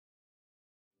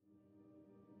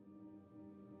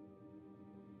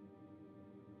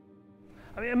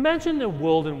I mean, imagine a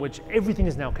world in which everything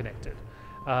is now connected.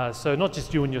 So not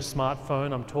just you and your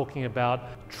smartphone, I'm talking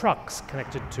about trucks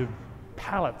connected to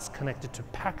pallets, connected to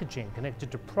packaging,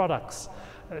 connected to products,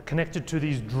 connected to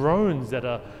these drones that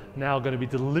are now going to be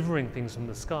delivering things from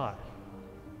the sky.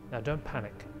 Now don't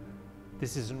panic,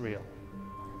 this isn't real.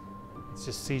 It's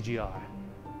just CGI.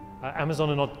 Amazon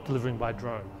are not delivering by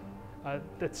drone.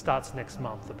 That starts next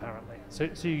month apparently.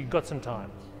 So you've got some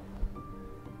time.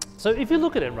 So if you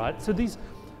look at it, right, so these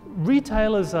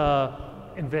retailers are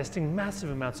investing massive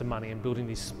amounts of money in building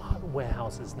these smart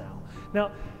warehouses now.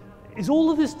 Now, is all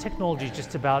of this technology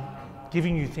just about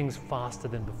giving you things faster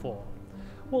than before?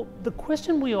 Well, the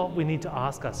question we need to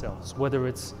ask ourselves, whether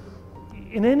it's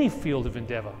in any field of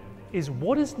endeavor, is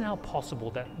what is now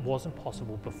possible that wasn't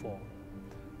possible before?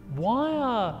 Why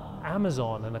are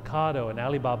Amazon and Ocado and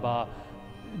Alibaba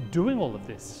doing all of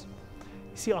this?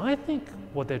 You see, I think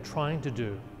what they're trying to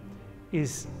do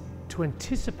is to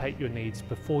anticipate your needs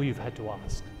before you've had to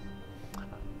ask.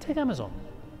 Take Amazon.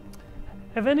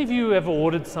 Have any of you ever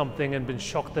ordered something and been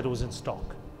shocked that it was in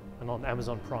stock and on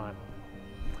Amazon Prime?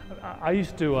 I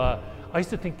used to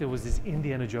think there was this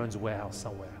Indiana Jones warehouse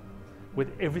somewhere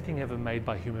with everything ever made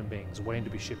by human beings waiting to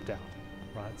be shipped out,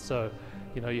 right? So,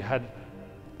 you know, you had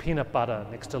peanut butter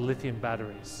next to lithium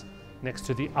batteries, next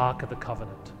to the Ark of the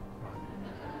Covenant,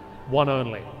 right? One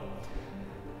only.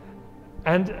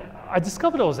 And I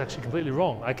discovered I was actually completely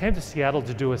wrong. I came to Seattle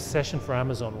to do a session for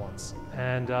Amazon once,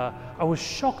 and I was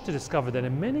shocked to discover that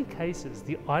in many cases,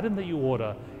 the item that you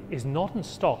order is not in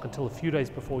stock until a few days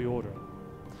before you order it.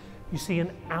 You see,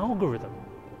 an algorithm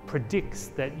predicts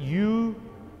that you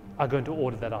are going to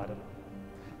order that item.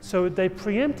 So they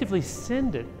preemptively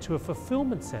send it to a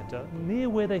fulfillment center near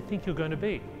where they think you're going to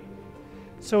be.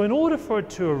 So in order for it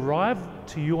to arrive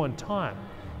to you on time,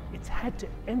 it's had to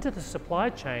enter the supply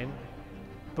chain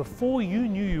before you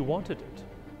knew you wanted it.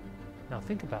 Now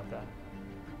think about that.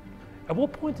 At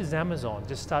what point does Amazon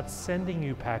just start sending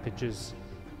you packages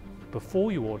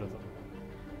before you order them?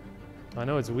 I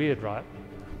know it's weird, right?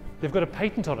 They've got a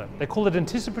patent on it. They call it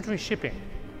anticipatory shipping.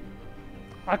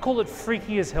 I call it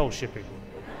freaky as hell shipping.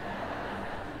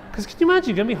 Because can you imagine,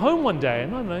 you're going to be home one day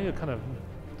and I don't know, you're kind of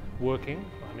working,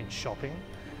 shopping,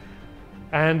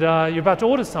 and you're about to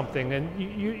order something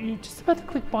and you're just about to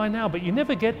click buy now, but you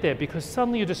never get there because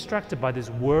suddenly you're distracted by this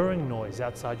whirring noise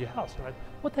outside your house. You're like,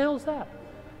 what the hell is that?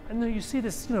 And then you see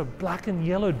this, black and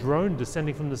yellow drone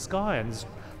descending from the sky and this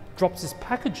drops this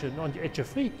package at your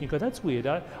feet. You go, that's weird,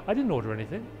 I didn't order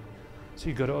anything. So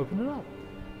you go to open it up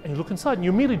and you look inside and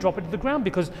you immediately drop it to the ground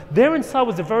because there inside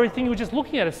was the very thing you were just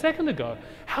looking at a second ago.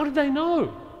 How did they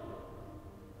know?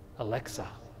 Alexa.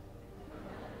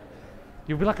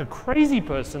 You'll be like a crazy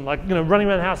person, like, running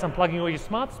around the house unplugging all your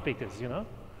smart speakers,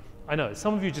 I know,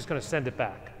 some of you are just going to send it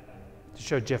back to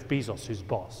show Jeff Bezos who's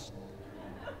boss.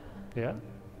 Yeah?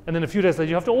 And then a few days later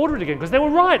you have to order it again because they were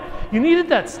right. You needed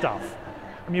that stuff.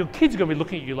 Your kids are going to be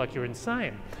looking at you like you're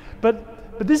insane.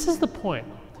 But this is the point.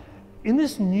 In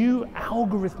this new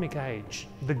algorithmic age,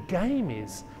 the game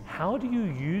is, how do you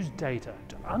use data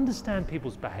to understand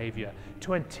people's behavior,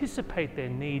 to anticipate their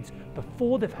needs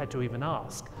before they've had to even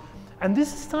ask? And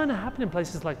this is starting to happen in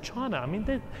places like China.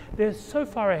 They're so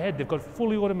far ahead. They've got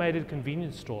fully automated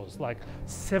convenience stores like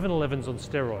 7-Elevens on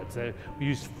steroids. They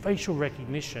use facial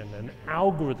recognition and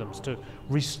algorithms to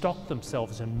restock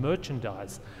themselves and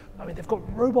merchandise. They've got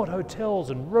robot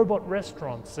hotels and robot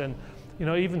restaurants and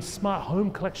even smart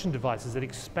home collection devices that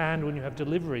expand when you have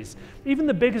deliveries. Even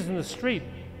the beggars in the street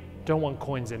don't want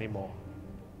coins anymore.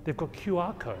 They've got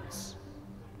QR codes.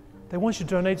 They want you to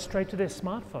donate straight to their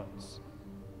smartphones.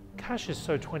 Cash is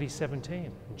so 2017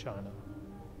 in China.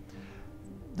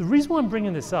 The reason why I'm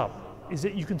bringing this up is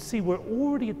that you can see we're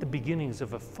already at the beginnings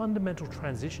of a fundamental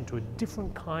transition to a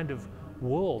different kind of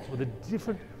world with a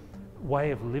different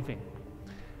way of living.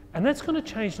 And that's going to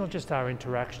change not just our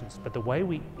interactions, but the way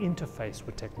we interface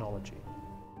with technology.